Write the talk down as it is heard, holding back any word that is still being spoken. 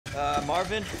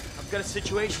Marvin, I've got a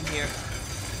situation here.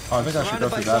 Oh, I think I should go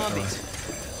through that door.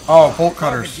 Zombies. Oh, bolt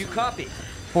cutters. Marvin, do you copy?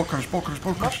 Bolt cutters, bolt cutters,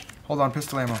 bolt cutters. Hold on,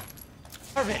 pistol ammo.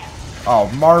 Marvin. Oh,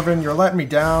 Marvin, you're letting me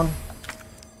down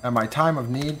at my time of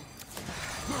need.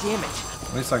 Damn it.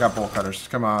 At least I got bolt cutters.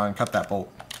 Come on, cut that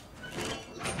bolt.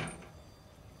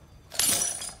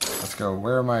 Let's go.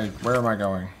 Where am I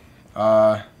going?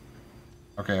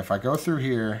 Okay, if I go through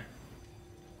here,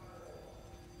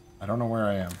 I don't know where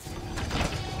I am.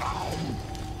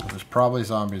 There's probably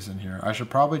zombies in here. I should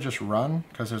probably just run,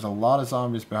 because there's a lot of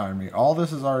zombies behind me. All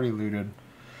this is already looted.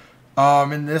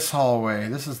 In this hallway.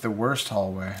 This is the worst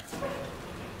hallway.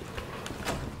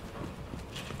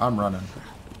 I'm running.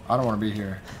 I don't want to be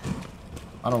here.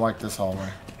 I don't like this hallway.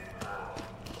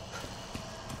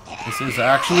 This is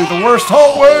actually the worst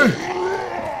hallway!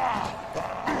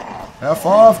 F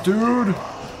off, dude!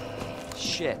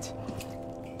 Shit.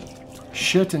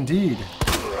 Shit, indeed.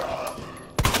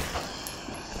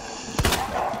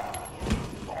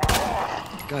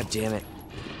 God damn it.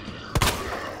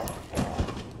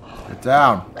 Get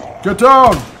down. Get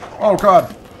down! Oh,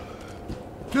 God.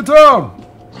 Get down!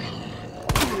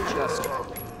 Just.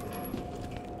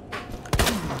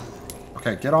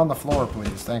 Okay, get on the floor,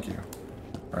 please. Thank you.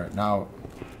 Alright, now...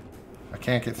 I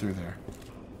can't get through there.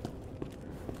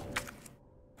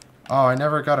 Oh, I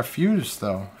never got a fuse,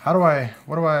 though. How do I...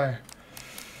 What do I...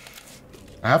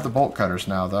 I have the bolt cutters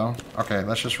now, though. Okay,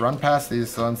 let's just run past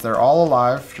these ones. They're all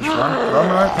alive. Just run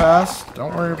right past.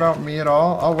 Don't worry about me at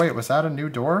all. Oh, wait, was that a new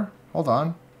door? Hold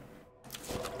on.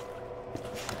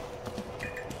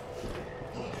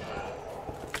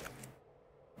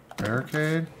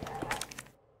 Barricade.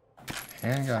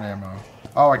 Handgun ammo.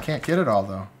 Oh, I can't get it all,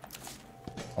 though.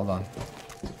 Hold on.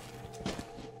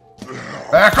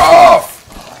 Back off!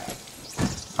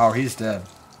 Oh, he's dead.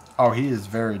 Oh, he is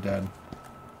very dead.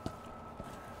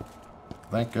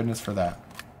 Thank goodness for that.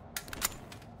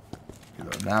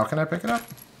 Now can I pick it up?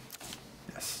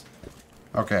 Yes.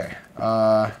 Okay.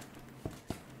 That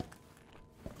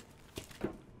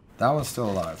one's still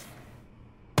alive.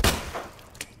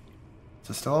 Is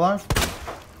it still alive?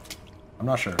 I'm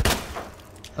not sure.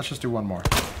 Let's just do one more.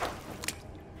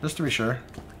 Just to be sure.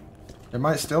 It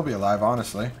might still be alive,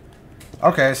 honestly.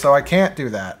 Okay, so I can't do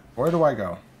that. Where do I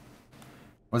go?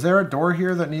 Was there a door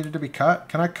here that needed to be cut?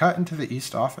 Can I cut into the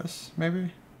east office,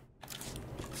 maybe?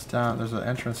 It's down. There's an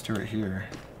entrance to it here.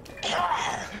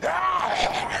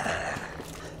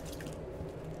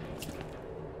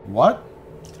 What?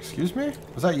 Excuse me?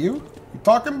 Was that you? You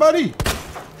talking, buddy?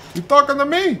 You talking to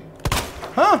me?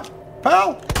 Huh?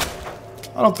 Pal?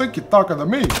 I don't think you're talking to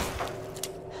me.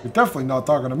 You're definitely not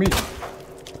talking to me.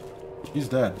 He's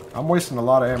dead. I'm wasting a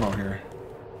lot of ammo here.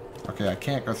 Okay, I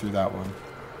can't go through that one.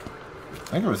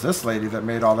 I think it was this lady that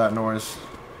made all that noise.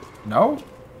 No?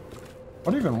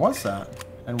 What even was that?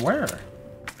 And where?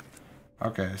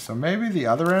 Okay, so maybe the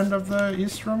other end of the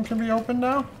east room can be opened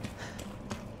now?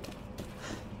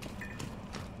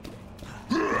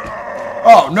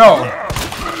 Oh, no!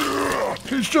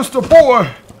 He's just a boy!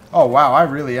 Oh, wow, I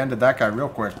really ended that guy real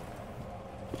quick.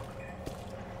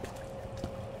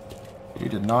 He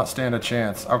did not stand a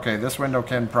chance. Okay, this window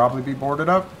can probably be boarded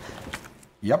up.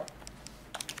 Yep.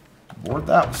 Board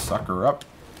that sucker up.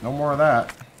 No more of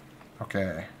that.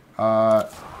 Okay. Can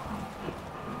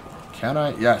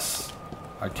I? Yes.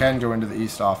 I can go into the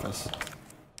east office.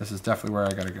 This is definitely where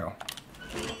I gotta go.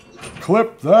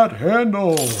 Clip that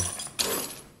handle!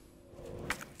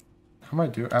 How am I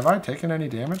doing? Have I taken any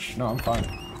damage? No, I'm fine.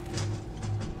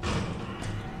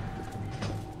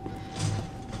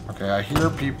 Okay, I hear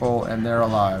people and they're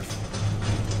alive.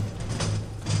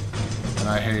 And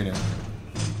I hate it.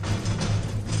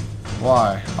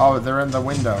 Why? Oh, they're in the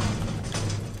window.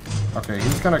 Okay,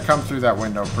 he's gonna come through that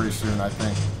window pretty soon, I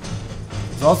think.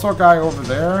 There's also a guy over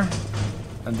there.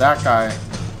 And that guy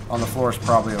on the floor is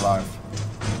probably alive.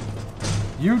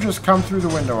 You just come through the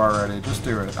window already. Just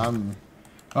do it. I'm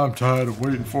tired of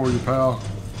waiting for you, pal.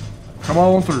 Come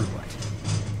on through.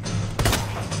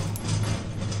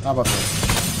 How about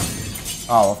this?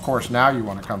 Oh, of course, now you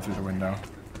want to come through the window.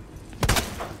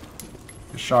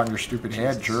 Get shot in your stupid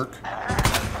head, jerk.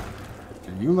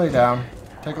 Okay, you lay down.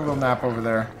 Take a little nap over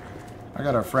there. I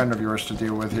got a friend of yours to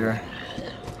deal with here.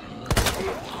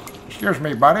 Excuse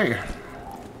me, buddy.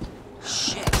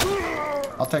 Shit.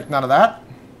 I'll take none of that.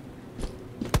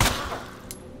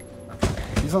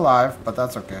 Okay, he's alive, but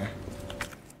that's okay.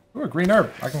 Ooh, a green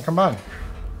herb. I can combine.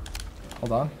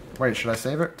 Hold on. Wait, should I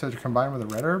save it to combine with a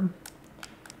red herb?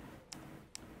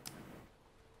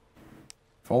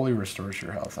 Fully restores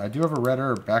your health. I do have a red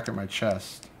herb back at my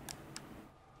chest.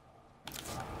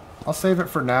 I'll save it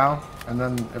for now, and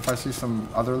then if I see some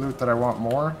other loot that I want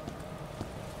more,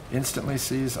 instantly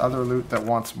sees other loot that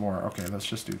wants more. Okay, let's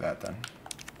just do that then.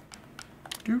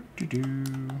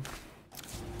 Doo-doo-doo.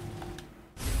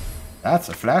 That's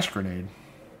a flash grenade.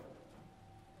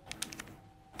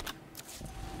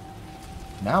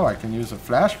 Now I can use a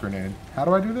flash grenade. How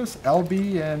do I do this?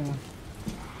 LB and...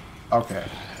 Okay.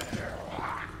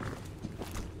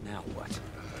 Now what?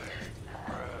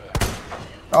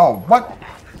 Oh, what?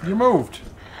 You moved.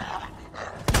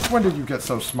 When did you get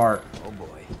so smart? Oh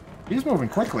boy. He's moving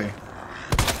quickly.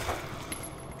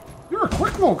 You're a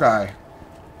quick little guy.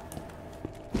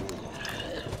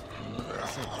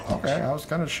 Okay, I was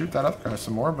gonna shoot that other guy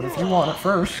some more, but if you want it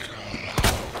first...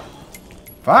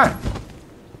 Fine.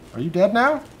 Are you dead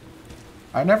now?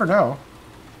 I never know.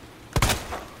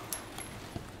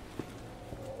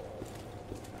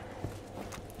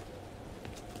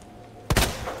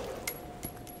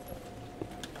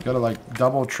 You gotta like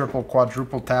double, triple,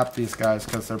 quadruple tap these guys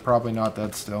because they're probably not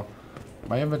dead still.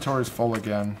 My inventory's full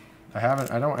again. I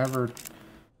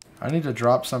need to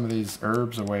drop some of these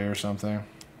herbs away or something.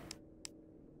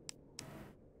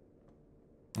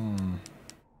 I'm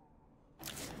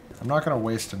not gonna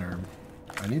waste an herb.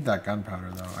 I need that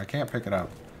gunpowder though. I can't pick it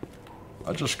up.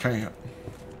 I just can't.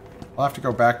 I'll have to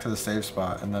go back to the save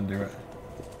spot and then do it.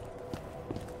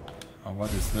 Oh,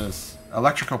 what is this?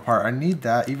 Electrical part. I need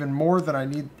that even more than I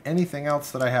need anything else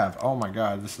that I have. Oh my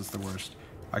god, this is the worst.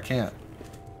 I can't.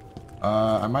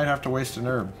 I might have to waste an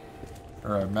herb.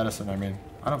 Or a medicine, I mean.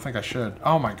 I don't think I should.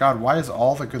 Oh my god, why is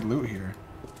all the good loot here?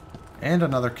 And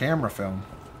another camera film.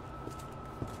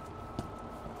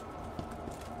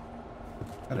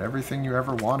 Got everything you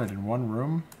ever wanted in one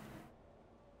room?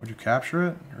 Would you capture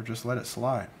it? Or just let it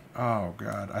slide? Oh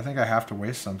god, I think I have to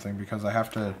waste something because I have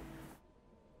to...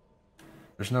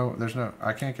 There's no...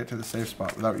 I can't get to the safe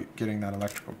spot without getting that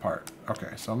electrical part.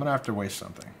 Okay, so I'm gonna have to waste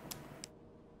something.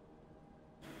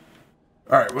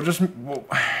 Alright,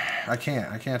 I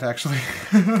can't actually...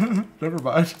 Never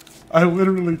mind. I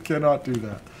literally cannot do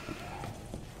that.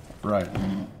 Right.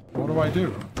 What do I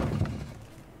do?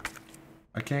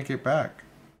 I can't get back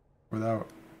without...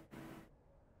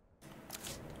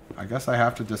 I guess I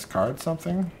have to discard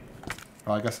something?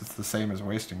 Well, I guess it's the same as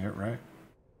wasting it, right?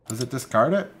 Does it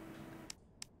discard it?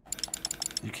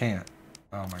 You can't.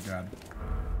 Oh my god.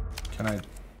 Can I...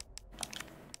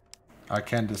 I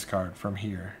can discard from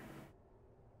here.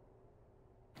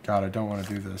 God, I don't want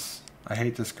to do this. I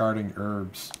hate discarding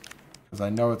herbs. Because I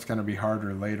know it's going to be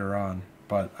harder later on.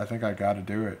 But I think I got to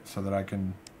do it so that I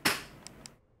can...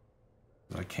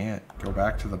 I can't go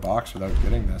back to the box without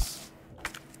getting this.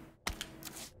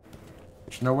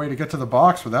 There's no way to get to the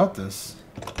box without this.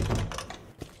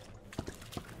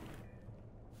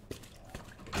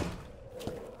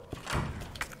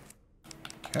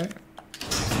 Okay.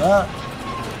 What's that?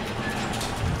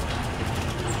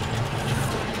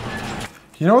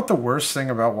 You know what the worst thing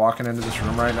about walking into this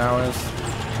room right now is?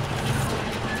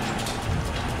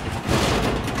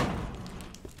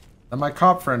 And my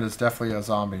cop friend is definitely a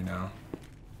zombie now.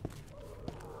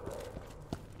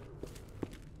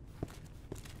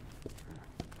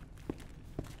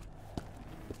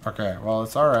 Okay, well,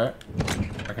 it's alright.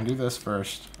 I can do this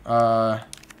first. I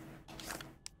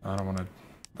don't want to...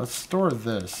 Let's store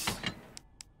this.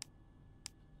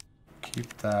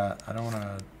 Keep that. I don't want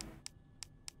to...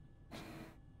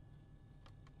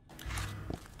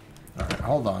 Alright,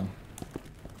 hold on.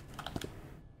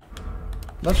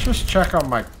 Let's just check on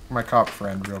my cop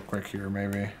friend real quick here,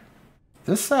 maybe.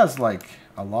 This has, like,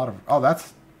 a lot of... Oh,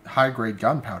 that's high-grade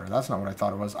gunpowder. That's not what I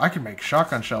thought it was. I can make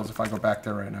shotgun shells if I go back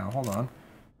there right now. Hold on.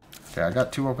 Okay, I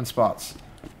got 2 open spots.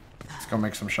 Let's go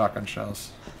make some shotgun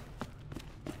shells.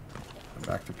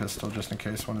 Back to pistol just in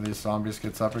case one of these zombies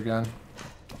gets up again.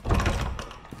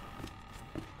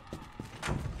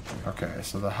 Okay,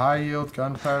 so the high yield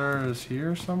gunpowder is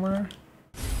here somewhere.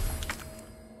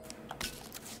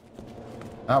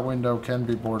 That window can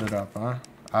be boarded up, huh?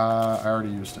 I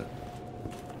already used it.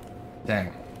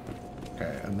 Dang.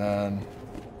 Okay, and then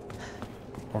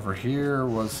over here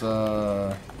was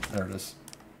there it is.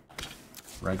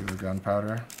 Regular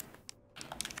gunpowder.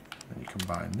 Then you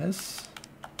combine this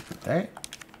with that.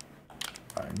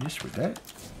 Combine this with that.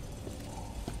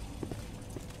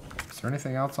 Is there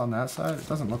anything else on that side? It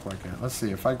doesn't look like it. Let's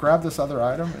see. If I grab this other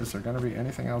item, is there going to be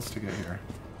anything else to get here?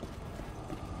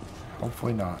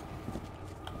 Hopefully not.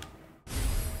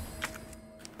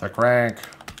 The crank.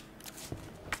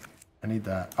 I need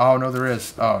that. Oh, no, there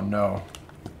is. Oh, no.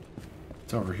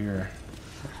 It's over here.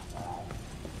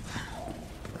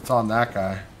 It's on that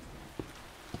guy.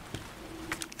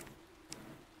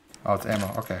 Oh, it's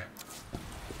ammo. Okay.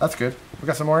 That's good. We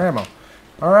got some more ammo.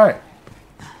 Alright.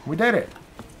 We did it.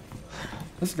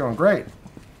 This is going great.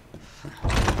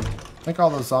 I think all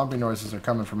those zombie noises are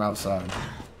coming from outside.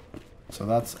 So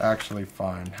that's actually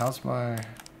fine. How's my...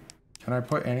 Can I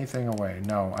put anything away?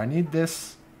 No. I need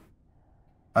this...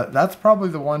 that's probably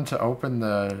the one to open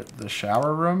the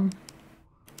shower room.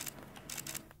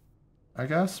 I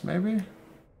guess, maybe?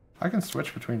 I can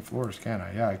switch between floors, can't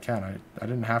I? Yeah, I can. I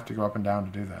didn't have to go up and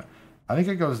down to do that. I think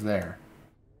it goes there.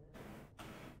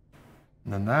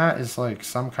 And then that is like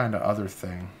some kind of other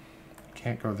thing. I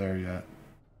can't go there yet.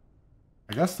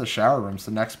 I guess the shower room's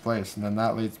the next place, and then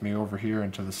that leads me over here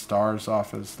into the STARS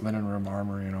office, linen room,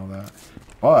 armory, and all that.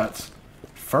 But,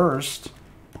 first,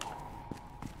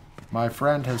 my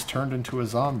friend has turned into a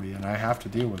zombie, and I have to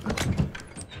deal with it.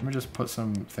 Let me just put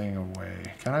something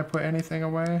away. Can I put anything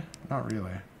away? Not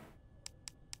really.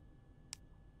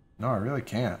 No, I really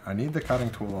can't. I need the cutting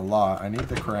tool a lot. I need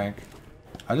the crank.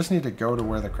 I just need to go to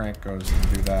where the crank goes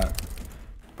and do that.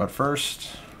 But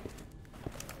first...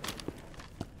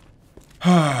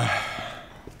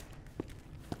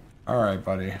 Alright,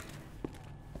 buddy.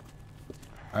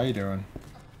 How you doing?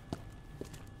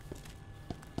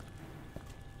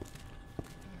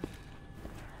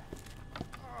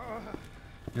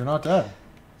 You're not dead.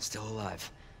 Still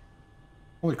alive.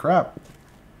 Holy crap.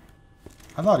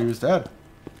 I thought he was dead.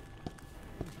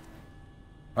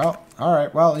 Well,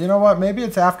 alright. Well, you know what? Maybe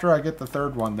it's after I get the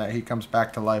third one that he comes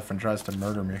back to life and tries to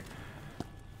murder me.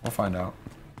 We'll find out.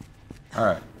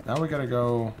 Alright. Now we gotta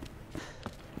go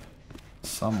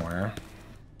somewhere.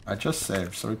 I just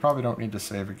saved, so we probably don't need to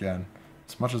save again.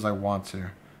 As much as I want to.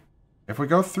 If we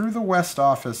go through the west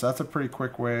office, that's a pretty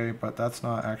quick way, but that's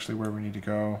not actually where we need to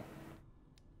go.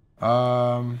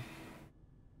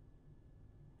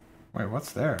 Wait,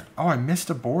 what's there? Oh, I missed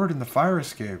a board in the fire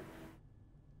escape.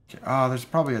 Oh, there's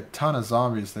probably a ton of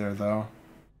zombies there, though.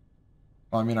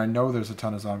 Well, I mean, I know there's a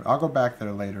ton of zombies. I'll go back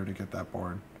there later to get that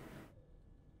board.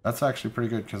 That's actually pretty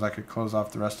good, because I could close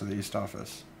off the rest of the east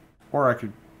office. Or I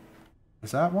could...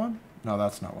 Is that one? No,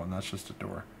 that's not one. That's just a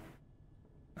door.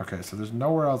 Okay, so there's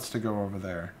nowhere else to go over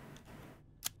there.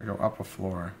 I go up a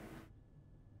floor.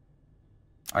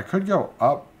 I could go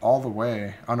up all the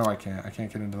way. Oh, no, I can't. I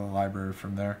can't get into the library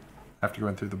from there. I have to go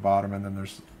in through the bottom, and then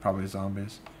there's probably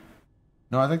zombies.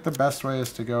 No, I think the best way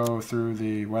is to go through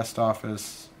the west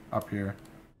office up here.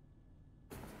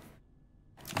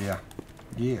 Yeah.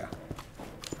 Yeah.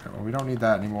 Okay, well, we don't need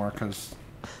that anymore, because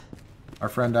our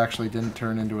friend actually didn't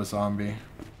turn into a zombie.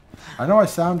 I know I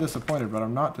sound disappointed, but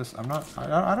I'm not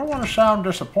I don't want to sound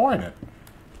disappointed.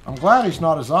 I'm glad he's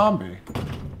not a zombie.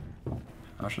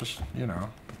 I was just, you know,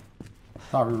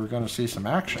 thought we were going to see some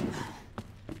action.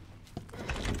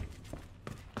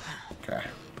 Okay.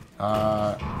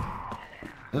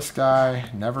 This guy,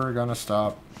 never gonna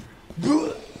stop.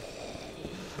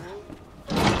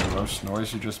 Gross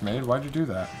noise you just made. Why'd you do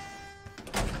that?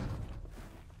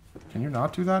 Can you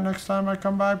not do that next time I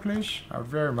come by, please? I would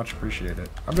very much appreciate it.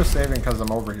 I'm just saving because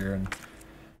I'm over here, and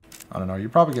I don't know. You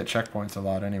probably get checkpoints a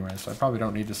lot anyway, so I probably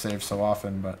don't need to save so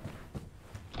often, but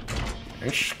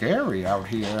it's scary out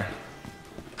here.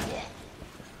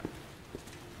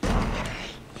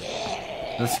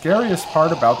 The scariest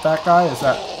part about that guy is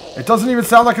that it doesn't even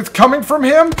sound like it's coming from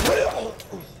him.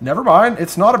 Never mind.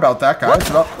 It's not about that guy. It's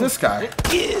about this guy.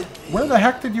 Where the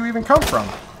heck did you even come from?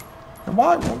 And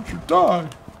why won't you die?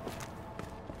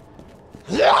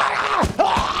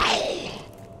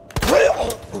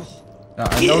 Now,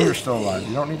 I know you're still alive.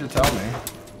 You don't need to tell me.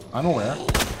 I'm aware.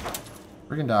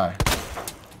 Freaking die.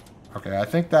 Okay, I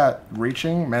think that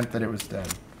reaching meant that it was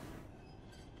dead.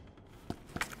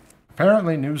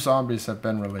 Apparently, new zombies have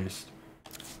been released.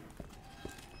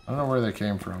 I don't know where they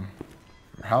came from,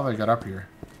 or how they got up here.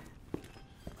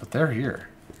 But they're here,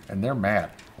 and they're mad.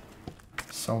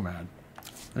 So mad.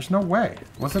 There's no way.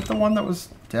 Was it the one that was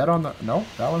dead on the... Nope,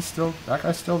 that one's still... That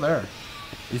guy's still there.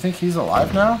 You think he's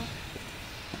alive now?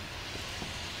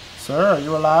 Sir, are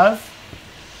you alive?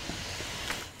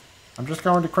 I'm just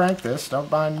going to crank this.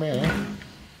 Don't mind me.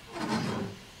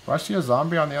 Do I see a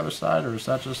zombie on the other side, or is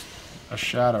that just a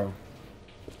shadow?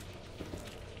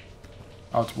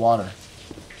 Oh, it's water.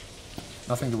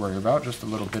 Nothing to worry about, just a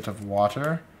little bit of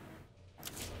water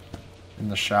in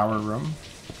the shower room.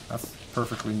 That's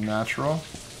perfectly natural.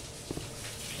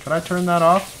 Can I turn that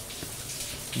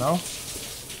off? No?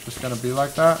 Just gonna be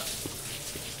like that?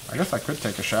 I guess I could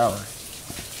take a shower.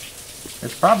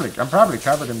 I'm probably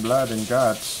covered in blood and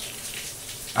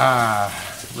guts. Ah,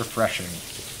 refreshing.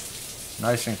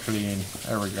 Nice and clean.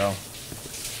 There we go.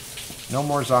 No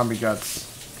more zombie guts.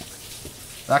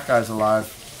 That guy's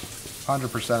alive.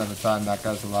 100% of the time, that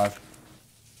guy's alive.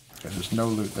 Okay, there's no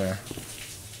loot there.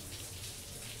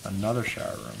 Another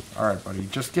shower room. Alright, buddy.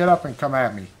 Just get up and come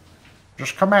at me.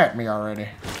 Just come at me already.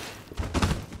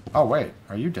 Oh, wait.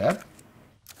 Are you dead?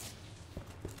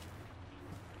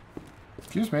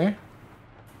 Excuse me.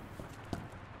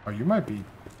 Oh, you might be...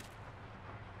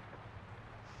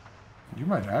 You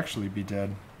might actually be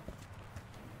dead.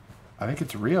 I think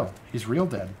it's real. He's real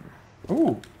dead.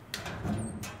 Ooh.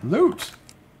 Loot.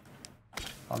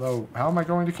 Although, how am I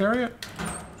going to carry it?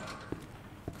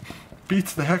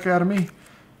 Beats the heck out of me.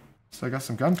 So I got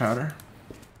some gunpowder.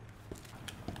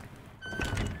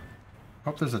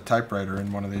 Hope there's a typewriter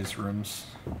in one of these rooms.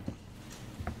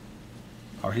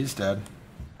 Oh, he's dead.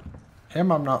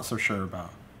 Him I'm not so sure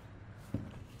about.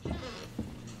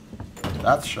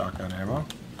 That's shotgun ammo.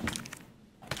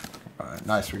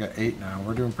 Nice, we got 8 now.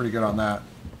 We're doing pretty good on that.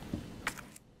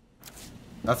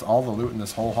 That's all the loot in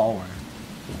this whole hallway.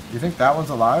 You think that one's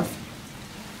alive?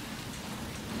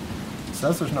 It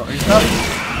says there's no... He's not...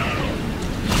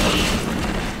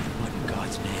 What in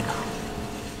God's name?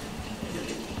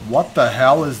 What the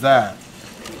hell is that?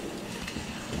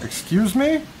 Excuse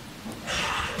me?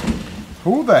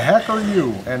 Who the heck are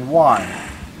you and why?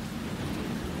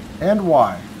 And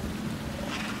why?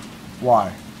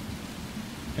 Why?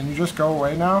 Can you just go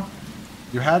away now?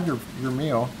 You had your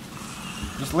meal.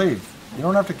 Just leave. You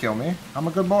don't have to kill me. I'm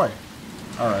a good boy.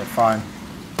 Alright, fine.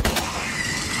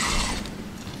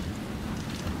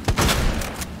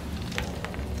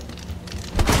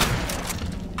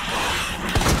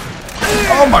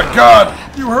 Oh my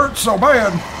god! You hurt so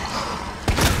bad!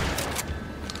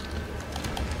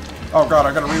 Oh god,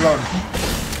 I gotta reload.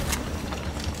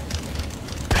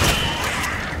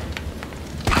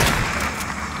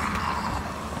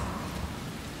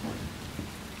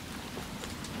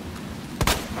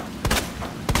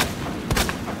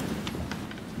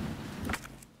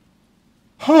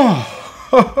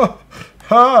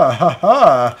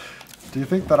 Do you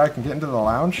think that I can get into the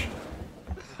lounge?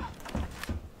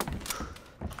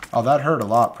 Oh, that hurt a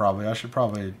lot, probably. I should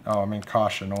probably... Oh, I mean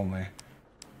caution only.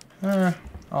 I'll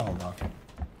hold off.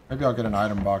 Maybe I'll get an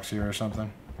item box here or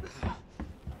something.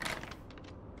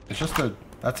 It's just a...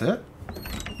 That's it?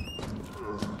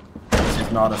 This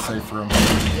is not a safe room.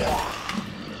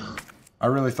 I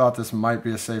really thought this might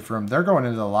be a safe room. They're going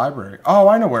into the library. Oh,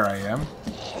 I know where I am.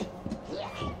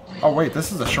 Oh, wait.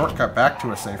 This is a shortcut back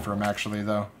to a safe room, actually,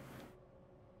 though.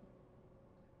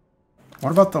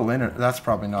 What about the linen? That's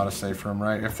probably not a safe room,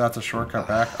 right? If that's a shortcut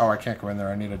back... Oh, I can't go in there.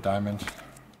 I need a diamond.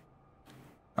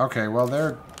 Okay, well,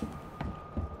 they're...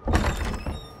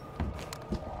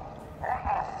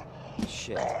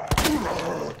 Shit.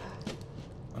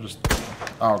 I'll just...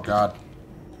 Oh, God.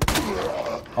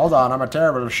 Hold on, I'm a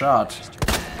terrible shot.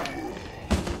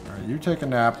 Alright, you take a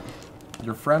nap.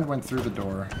 Your friend went through the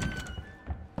door.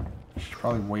 She's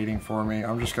probably waiting for me.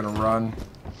 I'm just gonna run.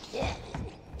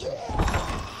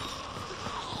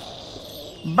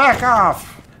 Back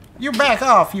off! You back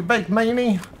off, you baked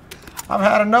meanie! I've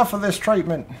had enough of this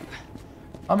treatment.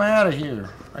 I'm out of here.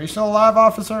 Are you still alive,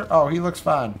 officer? Oh, he looks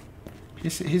fine. He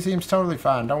seems totally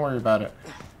fine. Don't worry about it.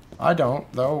 I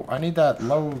don't, though. I need that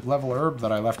low-level herb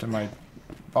that I left in my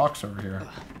box over here.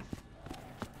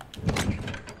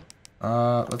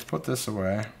 Let's put this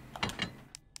away.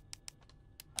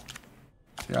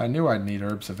 See, I knew I'd need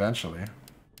herbs eventually.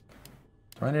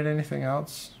 Do I need anything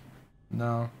else?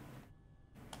 No.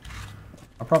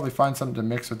 I'll probably find something to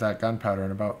mix with that gunpowder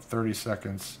in about 30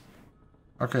 seconds.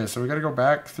 Okay, so we gotta go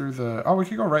back through the... Oh, we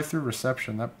could go right through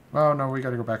reception. That... Oh, no, we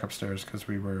gotta go back upstairs because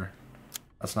we were...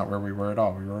 That's not where we were at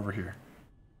all. We were over here.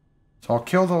 So I'll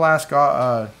kill the last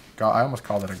I almost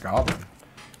called it a goblin.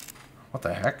 What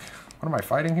the heck? What am I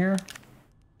fighting here?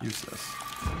 Use this.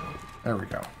 There we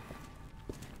go.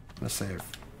 I'm gonna save.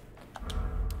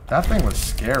 That thing was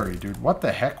scary, dude. What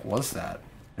the heck was that?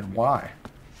 And why?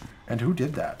 And who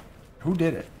did that? Who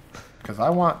did it? Because I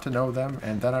want to know them,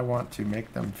 and then I want to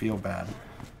make them feel bad.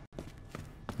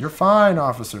 You're fine,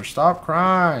 officer. Stop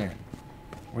crying.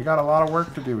 We got a lot of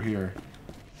work to do here.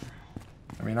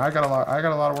 I mean, I got a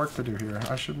lot of work to do here.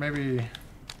 I should maybe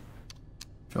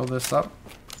fill this up.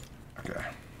 Okay.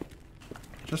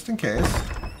 Just in case.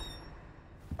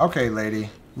 Okay, lady.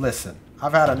 Listen.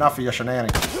 I've had enough of your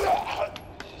shenanigans.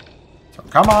 So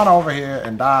come on over here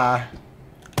and die.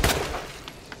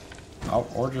 Oh,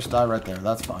 or just die right there.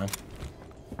 That's fine.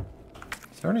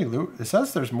 Is there any loot? It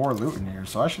says there's more loot in here,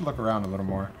 so I should look around a little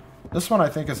more. This one I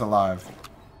think is alive.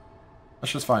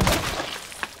 Let's just find out.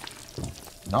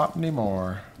 Not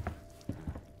anymore.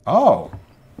 Oh.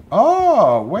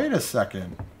 Oh, wait a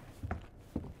second.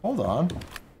 Hold on.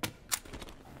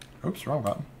 Oops, wrong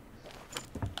button.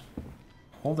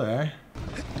 Hold A.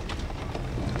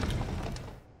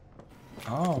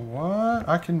 Oh, what?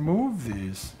 I can move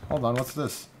these. Hold on, what's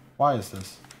this? Why is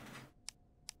this?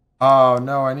 Oh,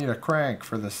 no, I need a crank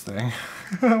for this thing.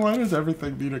 Why does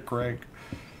everything need a crank?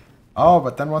 Oh,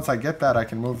 but then once I get that, I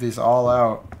can move these all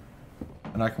out.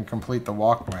 And I can complete the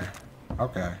walkway.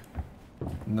 Okay.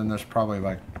 And then there's probably,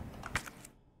 like,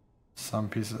 some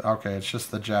pieces. Okay, it's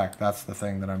just the jack. That's the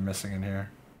thing that I'm missing in here.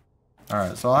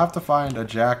 Alright, so I'll have to find a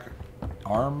jack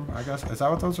arm, I guess. Is that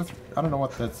what those are? I don't know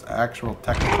what that's actual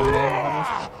technical name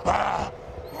of that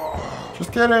is.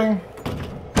 Just kidding.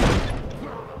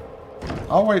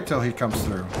 I'll wait till he comes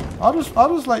through. I'll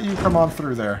just let you come on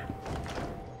through there.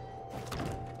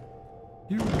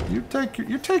 You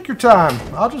take your time.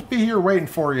 I'll just be here waiting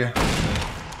for you.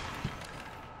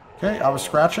 Okay, I was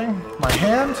scratching my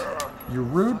hand. You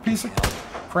rude piece of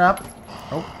crap.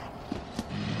 Oh.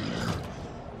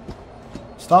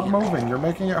 Stop moving. You're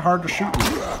making it hard to shoot me.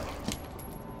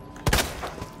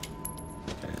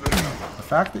 Okay. The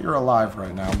fact that you're alive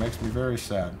right now makes me very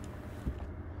sad.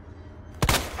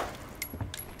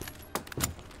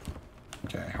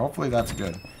 Okay, hopefully that's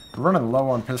good. We're running low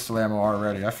on pistol ammo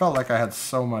already. I felt like I had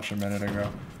so much a minute ago.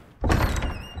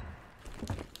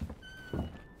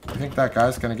 You think that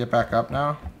guy's gonna get back up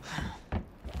now?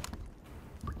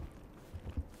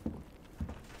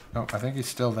 No, I think he's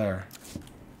still there.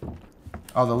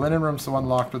 Oh, the linen room's the one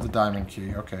locked with the diamond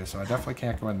key. Okay, so I definitely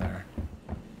can't go in there.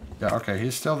 Yeah, okay,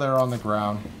 he's still there on the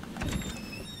ground.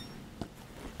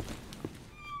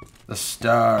 The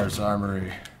Stars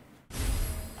Armory.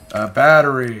 A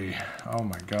battery. Oh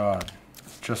my god.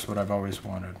 Just what I've always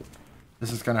wanted.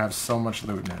 This is going to have so much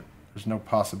loot in it. There's no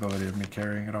possibility of me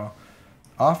carrying it all.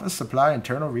 Office supply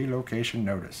internal relocation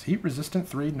notice. Heat resistant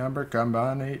 3 number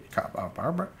combination.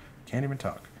 Can't even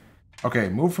talk. Okay,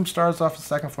 move from Stars office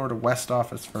second floor to West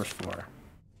office first floor.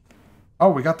 Oh,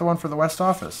 we got the one for the West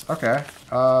office. Okay.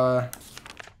 Where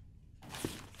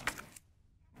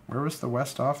was the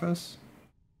West office?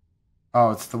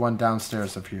 Oh, it's the one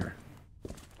downstairs up here.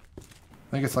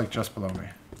 I think it's like just below me.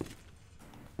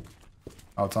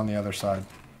 Oh, it's on the other side.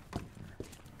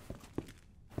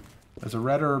 There's a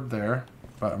red herb there,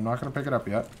 but I'm not going to pick it up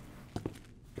yet.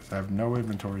 Because I have no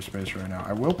inventory space right now.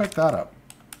 I will pick that up.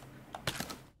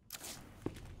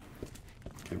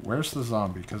 Okay, where's the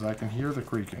zombie? Because I can hear the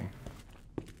creaking.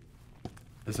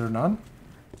 Is there none?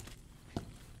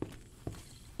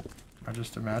 I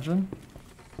just imagine.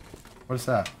 What is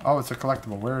that? Oh, it's a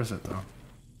collectible. Where is it, though?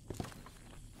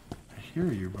 I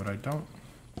hear you, but I don't...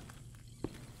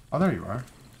 Oh, there you are.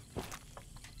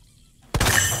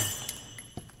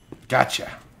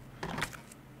 Gotcha.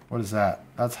 What is that?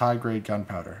 That's high-grade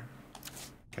gunpowder.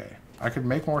 Okay. I could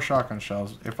make more shotgun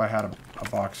shells if I had a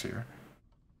box here.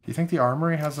 Do you think the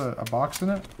armory has a box in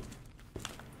it?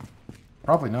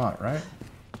 Probably not, right?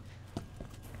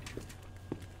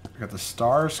 We got the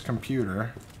Stars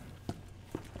computer.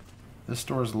 This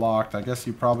door is locked. I guess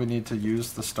you probably need to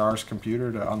use the Stars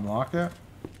computer to unlock it.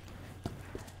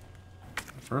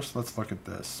 First, let's look at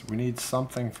this. We need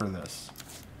something for this.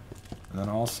 And then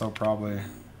also probably...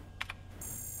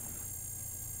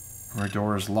 Our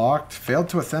door is locked. Failed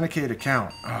to authenticate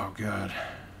account. Oh, good.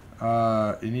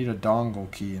 You need a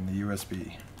dongle key in the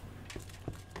USB.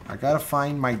 I gotta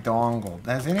find my dongle.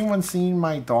 Has anyone seen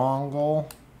my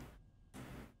dongle?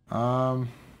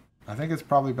 I think it's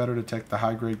probably better to take the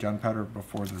high-grade gunpowder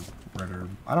before the red herb.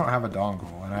 I don't have a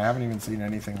dongle, and I haven't even seen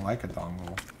anything like a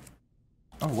dongle.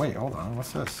 Oh, wait, hold on.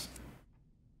 What's this?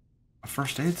 A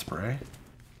first aid spray?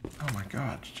 Oh my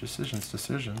god.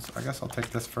 Decisions. I guess I'll take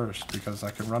this first, because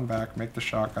I can run back, make the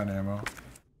shotgun ammo,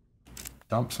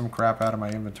 dump some crap out of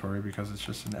my inventory, because it's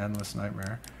just an endless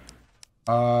nightmare.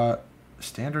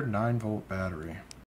 Standard 9-volt battery.